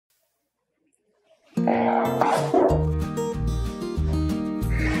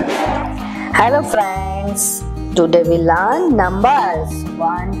Hello friends, today we learn numbers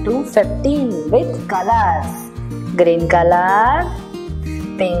 1 to 15 with colors. Green color,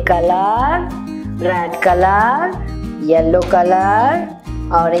 pink color, red color, yellow color,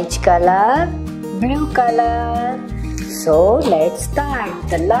 orange color, blue color. So let's start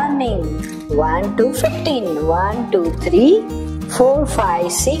the learning. 1 to 15. 1, 2, 3, 4,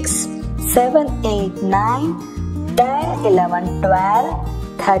 5, 6, 7, 8, 9, 10, 11, 12,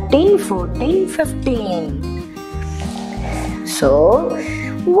 13, 14, 15. So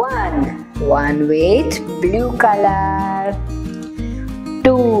 1 with blue color.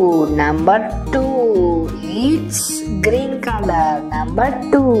 2, number 2, it's green color. Number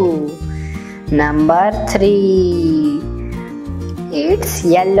 2. Number 3, it's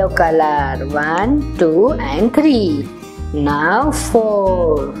yellow color. 1, 2 and 3. Now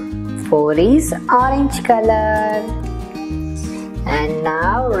 4 is orange color. And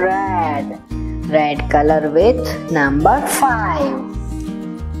now red color with number 5.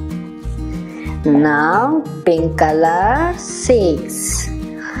 Now pink color 6.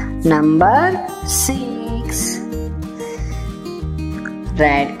 Number 6.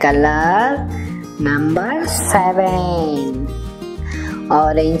 Red color number 7.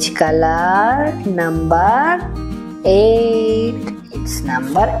 Orange color number 8. It's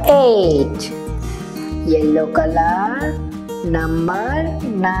number 8. Yellow color number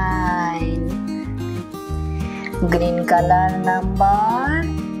 9. Green color number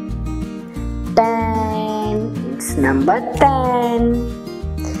 10. It's number 10.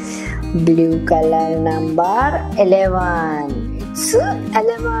 Blue color number 11. It's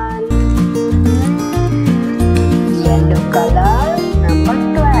 11. Yellow color number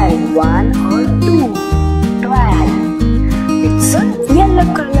 12. 1 or 2. 12. It's yellow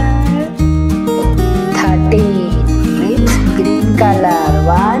color. 13. Green color.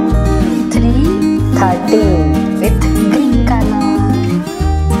 1, 3, 13 with green color.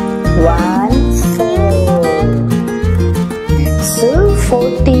 1, 4. It's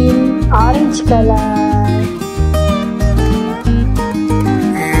 14 orange color.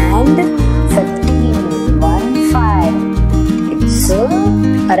 And 15. 1, 5. It's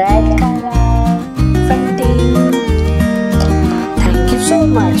red color. 15. Thank you so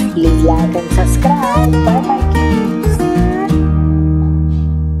much. Please like and subscribe. Bye bye.